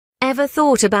Ever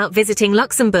thought about visiting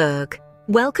Luxembourg?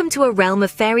 Welcome to a realm of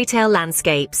fairy tale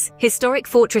landscapes, historic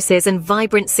fortresses and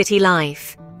vibrant city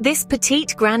life. This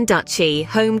petite Grand Duchy,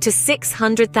 home to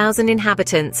 600,000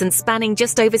 inhabitants and spanning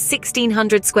just over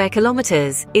 1,600 square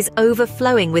kilometers, is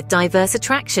overflowing with diverse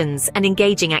attractions and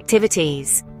engaging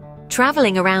activities.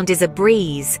 Traveling around is a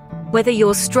breeze, whether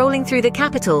you're strolling through the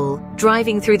capital,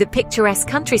 driving through the picturesque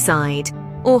countryside,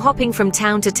 or hopping from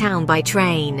town to town by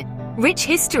train. Rich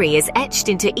history is etched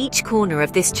into each corner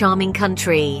of this charming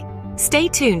country. Stay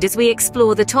tuned as we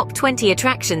explore the top 20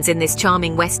 attractions in this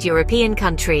charming West European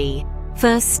country.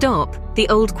 First stop, the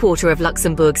Old Quarter of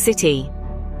Luxembourg City.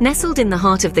 Nestled in the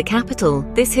heart of the capital,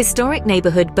 this historic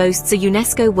neighborhood boasts a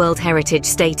UNESCO World Heritage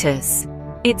status.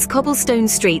 Its cobblestone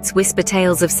streets whisper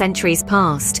tales of centuries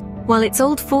past, while its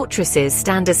old fortresses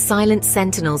stand as silent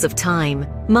sentinels of time.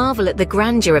 Marvel at the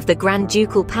grandeur of the Grand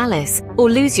Ducal Palace, or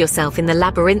lose yourself in the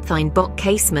labyrinthine Bock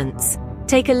casements.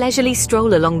 Take a leisurely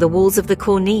stroll along the walls of the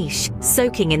Corniche,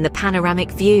 soaking in the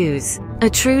panoramic views. A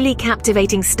truly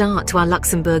captivating start to our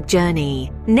Luxembourg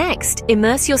journey. Next,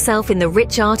 immerse yourself in the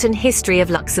rich art and history of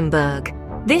Luxembourg.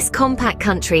 This compact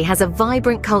country has a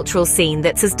vibrant cultural scene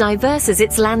that's as diverse as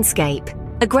its landscape.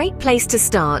 A great place to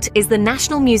start is the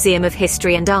National Museum of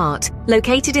History and Art,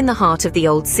 located in the heart of the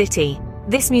Old City.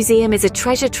 This museum is a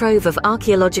treasure trove of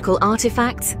archaeological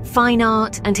artifacts, fine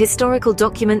art, and historical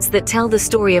documents that tell the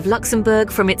story of Luxembourg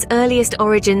from its earliest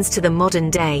origins to the modern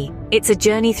day. It's a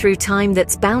journey through time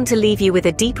that's bound to leave you with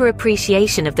a deeper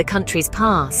appreciation of the country's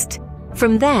past.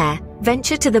 From there,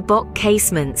 venture to the Bock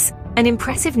casements, an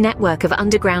impressive network of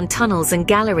underground tunnels and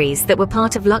galleries that were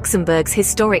part of Luxembourg's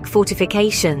historic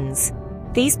fortifications.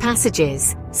 These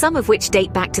passages, some of which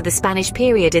date back to the Spanish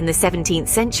period in the 17th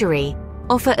century,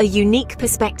 offer a unique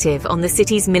perspective on the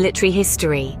city's military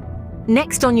history.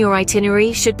 Next on your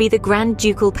itinerary should be the Grand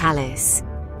Ducal Palace.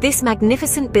 This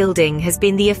magnificent building has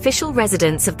been the official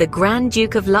residence of the Grand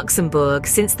Duke of Luxembourg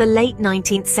since the late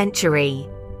 19th century.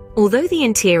 Although the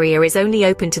interior is only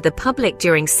open to the public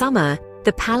during summer,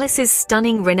 the palace's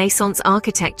stunning Renaissance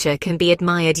architecture can be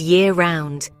admired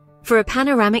year-round. For a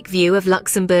panoramic view of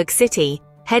Luxembourg City,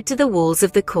 head to the walls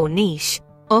of the Corniche.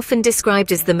 Often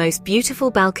described as the most beautiful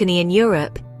balcony in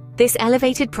Europe, this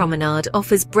elevated promenade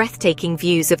offers breathtaking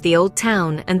views of the Old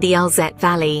Town and the Alzette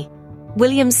Valley.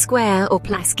 William Square, or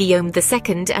Place Guillaume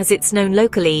II as it's known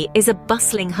locally, is a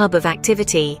bustling hub of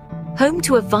activity. Home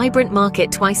to a vibrant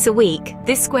market twice a week,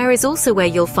 this square is also where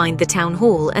you'll find the Town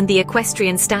Hall and the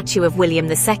equestrian statue of William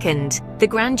II, the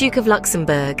Grand Duke of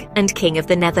Luxembourg and King of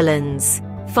the Netherlands.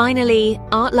 Finally,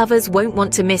 art lovers won't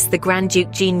want to miss the Grand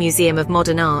Duke Jean Museum of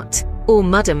Modern Art, or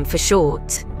MUDM for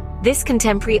short. This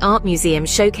contemporary art museum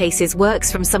showcases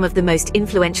works from some of the most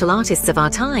influential artists of our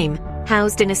time,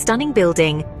 housed in a stunning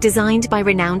building designed by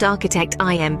renowned architect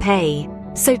I.M. Pei.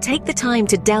 So take the time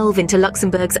to delve into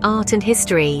Luxembourg's art and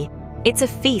history. It's a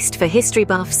feast for history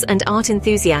buffs and art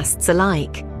enthusiasts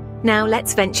alike. Now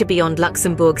let's venture beyond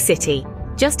Luxembourg City.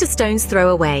 Just a stone's throw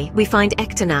away, we find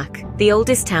Echternach, the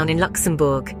oldest town in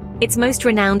Luxembourg. It's most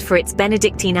renowned for its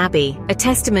Benedictine Abbey, a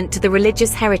testament to the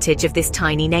religious heritage of this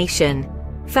tiny nation.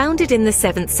 Founded in the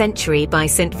 7th century by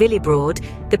Saint Willibrord,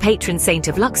 the patron saint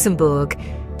of Luxembourg,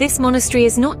 this monastery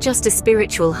is not just a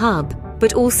spiritual hub,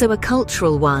 but also a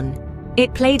cultural one.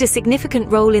 It played a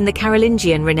significant role in the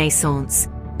Carolingian Renaissance,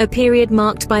 a period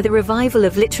marked by the revival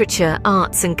of literature,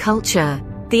 arts, and culture.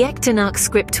 The Echternach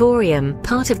Scriptorium,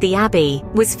 part of the abbey,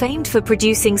 was famed for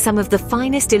producing some of the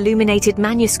finest illuminated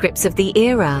manuscripts of the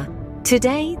era.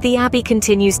 Today, the abbey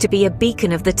continues to be a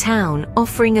beacon of the town,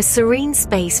 offering a serene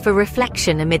space for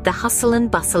reflection amid the hustle and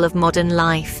bustle of modern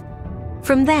life.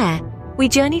 From there, we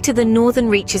journey to the northern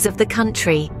reaches of the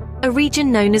country, a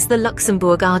region known as the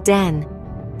Luxembourg Ardennes.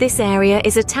 This area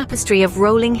is a tapestry of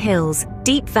rolling hills,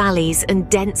 deep valleys, and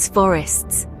dense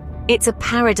forests. It's a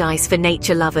paradise for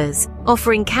nature lovers,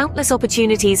 offering countless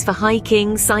opportunities for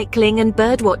hiking, cycling, and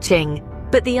birdwatching.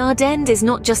 But the Ardennes is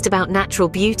not just about natural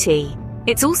beauty.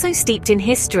 It's also steeped in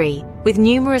history, with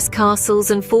numerous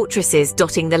castles and fortresses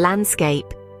dotting the landscape,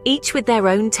 each with their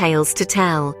own tales to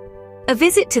tell. A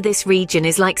visit to this region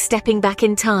is like stepping back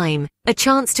in time, a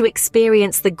chance to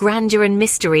experience the grandeur and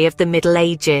mystery of the Middle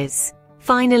Ages.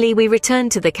 Finally, we return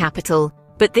to the capital,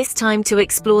 but this time to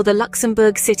explore the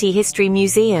Luxembourg City History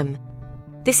Museum.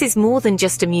 This is more than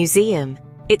just a museum,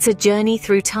 it's a journey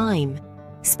through time.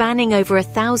 Spanning over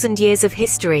 1,000 years of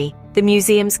history, the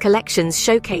museum's collections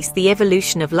showcase the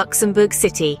evolution of Luxembourg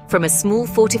City from a small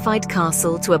fortified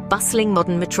castle to a bustling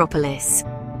modern metropolis.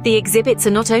 The exhibits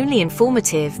are not only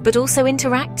informative but also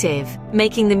interactive,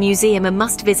 making the museum a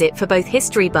must-visit for both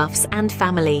history buffs and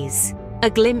families. a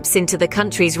glimpse into the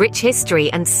country's rich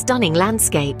history and stunning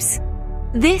landscapes.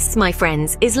 This, my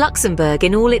friends, is Luxembourg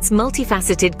in all its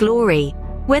multifaceted glory.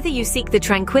 Whether you seek the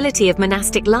tranquility of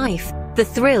monastic life, the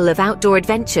thrill of outdoor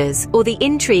adventures, or the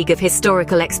intrigue of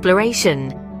historical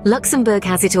exploration, Luxembourg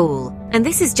has it all, and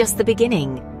this is just the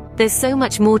beginning. There's so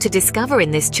much more to discover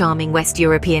in this charming West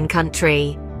European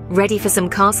country. Ready for some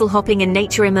castle hopping and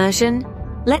nature immersion?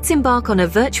 Let's embark on a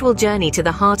virtual journey to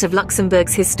the heart of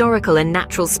Luxembourg's historical and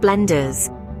natural splendors.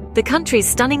 The country's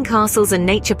stunning castles and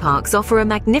nature parks offer a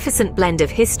magnificent blend of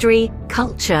history,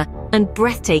 culture, and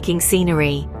breathtaking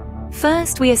scenery.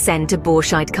 First, we ascend to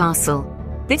Borscheid Castle.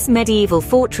 This medieval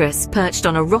fortress, perched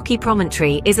on a rocky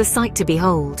promontory, is a sight to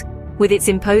behold. With its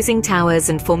imposing towers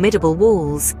and formidable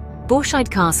walls, Borscheid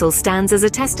Castle stands as a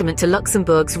testament to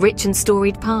Luxembourg's rich and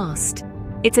storied past.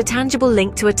 It's a tangible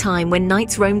link to a time when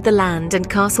knights roamed the land and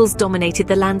castles dominated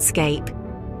the landscape.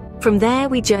 From there,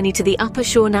 we journey to the Upper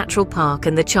Shore Natural Park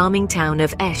and the charming town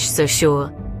of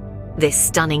Esch-sur-Shore. This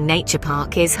stunning nature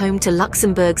park is home to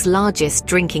Luxembourg's largest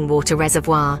drinking water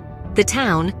reservoir. The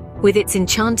town, with its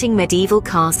enchanting medieval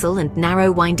castle and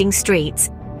narrow winding streets,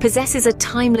 possesses a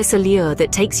timeless allure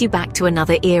that takes you back to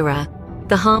another era.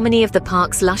 The harmony of the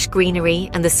park's lush greenery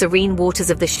and the serene waters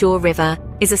of the Shore River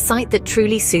is a sight that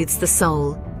truly soothes the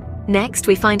soul. Next,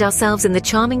 we find ourselves in the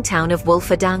charming town of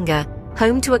Wolferdanga,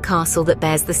 home to a castle that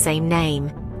bears the same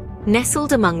name.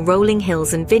 Nestled among rolling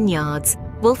hills and vineyards,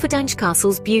 Wolferdanga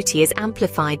Castle's beauty is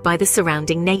amplified by the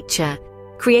surrounding nature,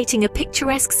 creating a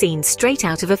picturesque scene straight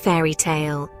out of a fairy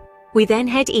tale. We then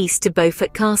head east to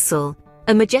Beaufort Castle,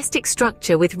 a majestic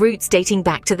structure with roots dating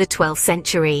back to the 12th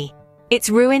century. Its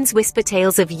ruins whisper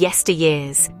tales of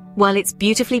yesteryears, while its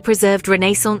beautifully preserved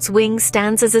Renaissance wing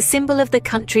stands as a symbol of the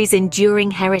country's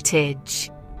enduring heritage.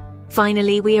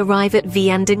 Finally, we arrive at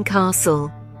Vianden Castle,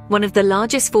 one of the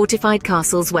largest fortified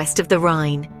castles west of the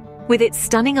Rhine. With its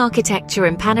stunning architecture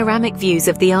and panoramic views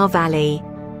of the Ahr Valley,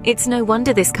 it's no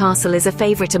wonder this castle is a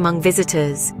favorite among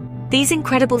visitors. These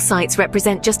incredible sights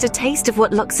represent just a taste of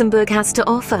what Luxembourg has to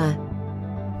offer.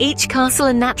 Each castle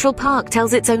and natural park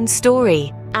tells its own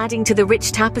story, adding to the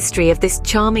rich tapestry of this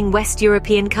charming West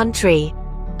European country.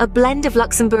 A blend of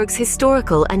Luxembourg's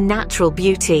historical and natural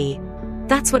beauty.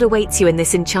 That's what awaits you in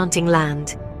this enchanting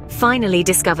land. Finally,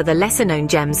 discover the lesser-known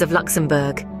gems of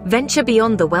Luxembourg. Venture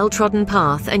beyond the well-trodden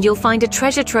path and you'll find a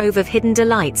treasure trove of hidden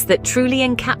delights that truly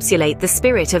encapsulate the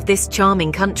spirit of this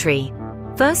charming country.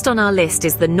 First on our list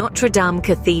is the Notre Dame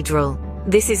Cathedral.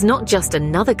 This is not just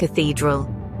another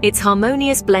cathedral. Its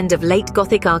harmonious blend of late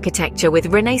Gothic architecture with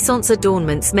Renaissance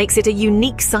adornments makes it a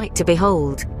unique sight to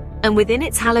behold. And within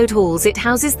its hallowed halls, it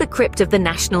houses the crypt of the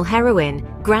national heroine,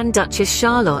 Grand Duchess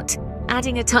Charlotte,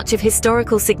 adding a touch of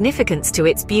historical significance to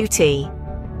its beauty.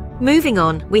 Moving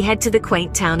on, we head to the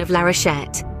quaint town of La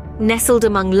Rochette. Nestled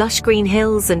among lush green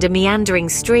hills and a meandering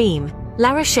stream,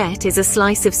 La Rochette is a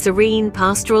slice of serene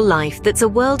pastoral life that's a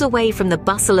world away from the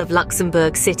bustle of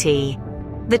Luxembourg City.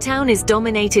 The town is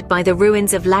dominated by the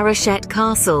ruins of La Rochette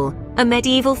Castle, a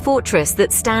medieval fortress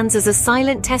that stands as a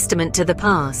silent testament to the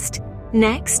past.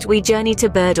 Next, we journey to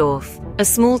Berdorf, a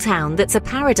small town that's a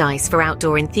paradise for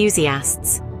outdoor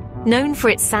enthusiasts. Known for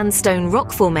its sandstone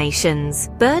rock formations,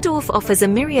 Berdorf offers a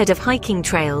myriad of hiking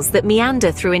trails that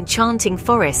meander through enchanting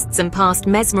forests and past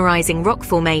mesmerizing rock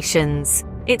formations.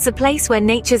 It's a place where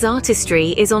nature's artistry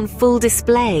is on full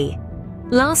display.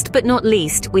 Last but not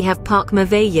least, we have Parc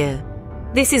Merveilleux.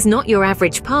 This is not your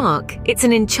average park, it's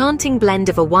an enchanting blend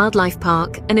of a wildlife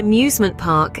park, an amusement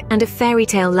park, and a fairy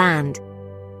tale land.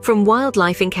 From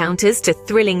wildlife encounters to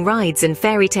thrilling rides and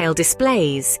fairy tale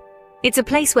displays, it's a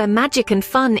place where magic and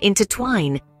fun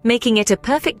intertwine, making it a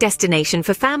perfect destination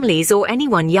for families or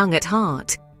anyone young at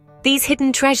heart. These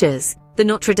hidden treasures, the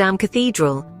Notre Dame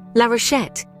Cathedral, La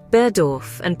Rochette,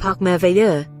 Berdorf, and Parc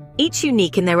Merveilleux, each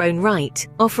unique in their own right,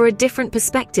 offer a different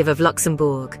perspective of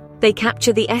Luxembourg. They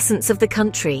capture the essence of the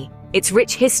country, its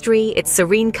rich history, its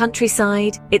serene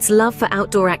countryside, its love for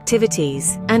outdoor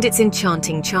activities, and its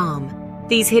enchanting charm.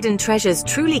 These hidden treasures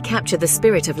truly capture the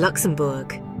spirit of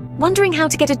Luxembourg. Wondering how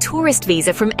to get a tourist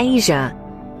visa from Asia?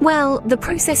 Well, the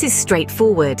process is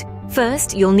straightforward.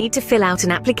 First, you'll need to fill out an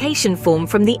application form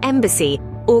from the embassy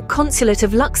or consulate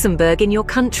of Luxembourg in your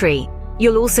country.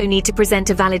 You'll also need to present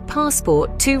a valid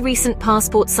passport, 2 recent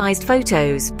passport-sized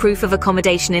photos, proof of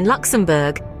accommodation in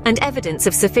Luxembourg, and evidence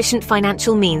of sufficient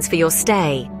financial means for your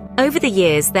stay. Over the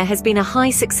years, there has been a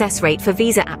high success rate for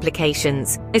visa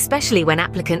applications, especially when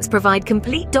applicants provide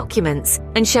complete documents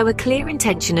and show a clear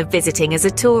intention of visiting as a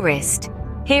tourist.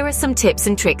 Here are some tips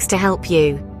and tricks to help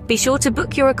you. Be sure to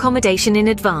book your accommodation in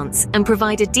advance and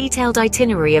provide a detailed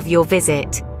itinerary of your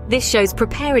visit. This shows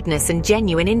preparedness and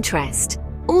genuine interest.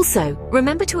 Also,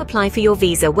 remember to apply for your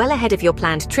visa well ahead of your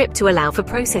planned trip to allow for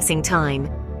processing time.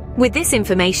 With this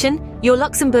information, your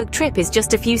Luxembourg trip is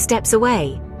just a few steps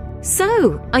away.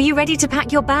 So, are you ready to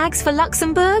pack your bags for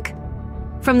Luxembourg?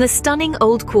 From the stunning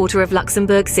old quarter of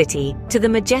Luxembourg City to the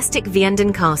majestic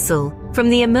Vianden Castle, from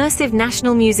the immersive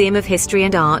National Museum of History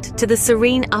and Art to the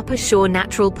serene Upper Shore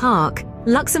Natural Park,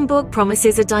 Luxembourg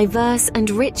promises a diverse and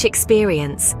rich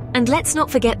experience. And let's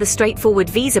not forget the straightforward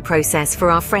visa process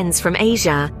for our friends from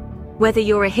Asia. Whether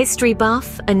you're a history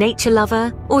buff, a nature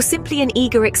lover, or simply an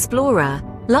eager explorer,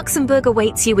 Luxembourg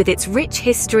awaits you with its rich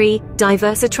history,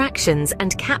 diverse attractions,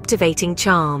 and captivating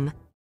charm.